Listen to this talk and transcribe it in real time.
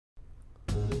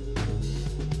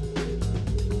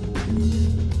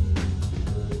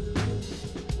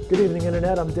Good evening,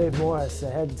 Internet. I'm Dave Morris.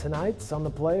 Ahead tonight on The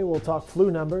Play, we'll talk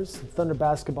flu numbers, some Thunder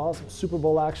basketball, some Super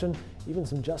Bowl action, even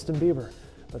some Justin Bieber.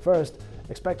 But first,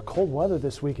 expect cold weather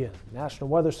this weekend. National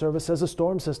Weather Service says a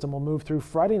storm system will move through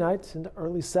Friday night into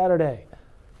early Saturday.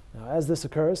 Now, as this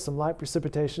occurs, some light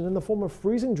precipitation in the form of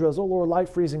freezing drizzle or light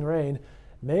freezing rain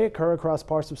may occur across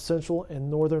parts of central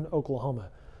and northern Oklahoma.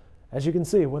 As you can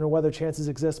see, winter weather chances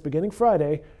exist beginning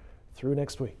Friday through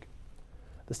next week.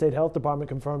 The state health department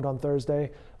confirmed on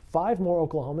Thursday 5 more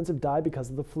Oklahomans have died because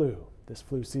of the flu. This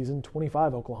flu season,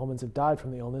 25 Oklahomans have died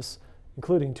from the illness,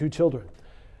 including 2 children.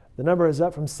 The number is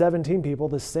up from 17 people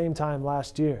the same time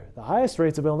last year. The highest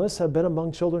rates of illness have been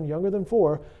among children younger than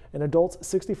 4 and adults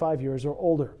 65 years or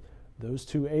older. Those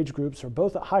 2 age groups are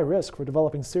both at high risk for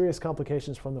developing serious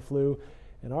complications from the flu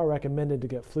and are recommended to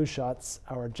get flu shots.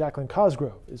 Our Jacqueline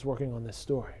Cosgrove is working on this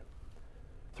story.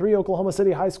 3 Oklahoma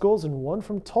City high schools and 1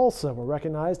 from Tulsa were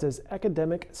recognized as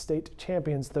academic state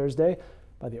champions Thursday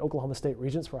by the Oklahoma State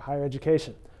Regents for Higher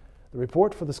Education. The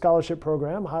report for the scholarship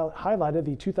program highlighted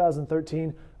the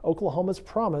 2013 Oklahoma's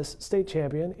Promise state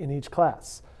champion in each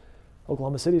class.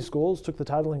 Oklahoma City schools took the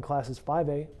title in classes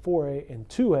 5A, 4A, and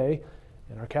 2A,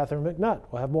 and our Catherine McNutt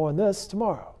will have more on this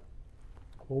tomorrow.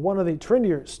 Well, one of the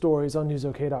trendier stories on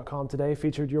NewsOK.com today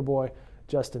featured your boy,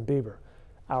 Justin Bieber.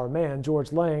 Our man,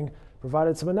 George Lang,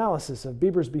 provided some analysis of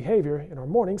Bieber's behavior in our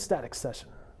morning static session.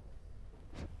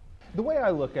 The way I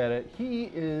look at it,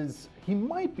 he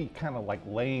might be kind of like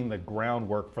laying the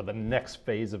groundwork for the next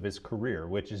phase of his career,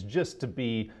 which is just to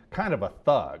be kind of a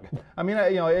thug. I mean,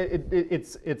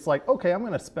 it's like, okay, I'm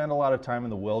going to spend a lot of time in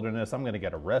the wilderness. I'm going to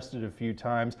get arrested a few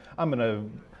times. I'm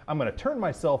going to turn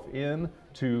myself in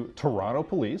to Toronto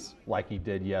police like he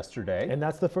did yesterday. And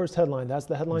that's the first headline. That's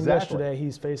the headline Exactly. Yesterday.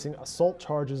 He's facing assault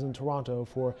charges in Toronto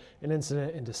for an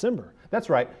incident in December. That's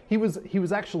right. He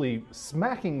was actually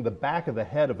smacking the back of the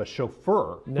head of a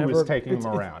chauffeur who was taking him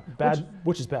around.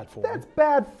 Which is bad form. That's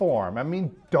bad form. I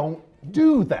mean, don't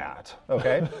do that,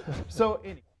 okay? So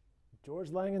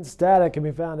George Lang and Static can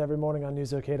be found every morning on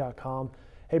NewsOK.com.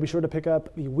 Hey, be sure to pick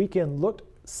up the Weekend Look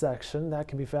section. That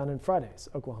can be found in Friday's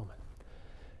Oklahoma.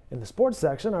 In the sports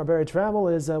section, our Barry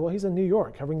Trammell is, he's in New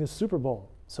York covering the Super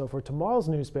Bowl. So for tomorrow's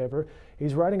newspaper,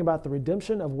 he's writing about the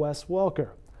redemption of Wes Welker.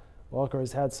 Welker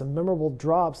has had some memorable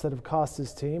drops that have cost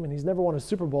his team, and he's never won a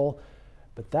Super Bowl,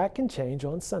 but that can change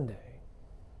on Sunday.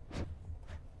 I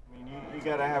mean, you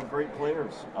got to have great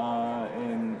players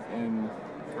and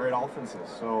great offenses.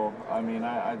 So, I mean,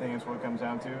 I think it's what it comes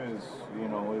down to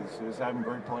is having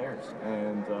great players.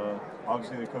 And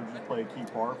obviously the coaches play a key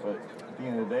part, but at the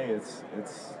end of the day, it's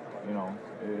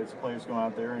players going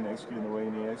out there and executing the way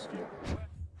you need to execute.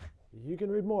 You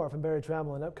can read more from Barry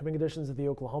Trammell in upcoming editions of The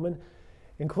Oklahoman,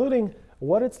 including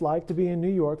what it's like to be in New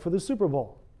York for the Super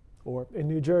Bowl, or in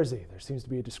New Jersey. There seems to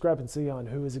be a discrepancy on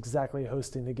who is exactly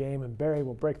hosting the game, and Barry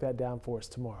will break that down for us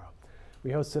tomorrow. We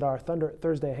hosted our Thunder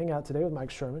Thursday Hangout today with Mike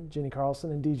Sherman, Jenny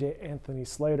Carlson, and DJ Anthony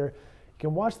Slater. You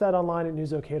can watch that online at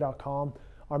NewsOK.com.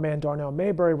 Our man Darnell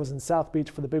Mayberry was in South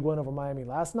Beach for the big win over Miami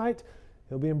last night.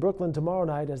 He'll be in Brooklyn tomorrow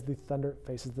night as the Thunder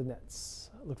faces the Nets.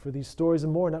 Look for these stories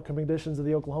and more in upcoming editions of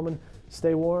The Oklahoman.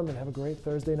 Stay warm and have a great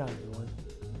Thursday night, everyone.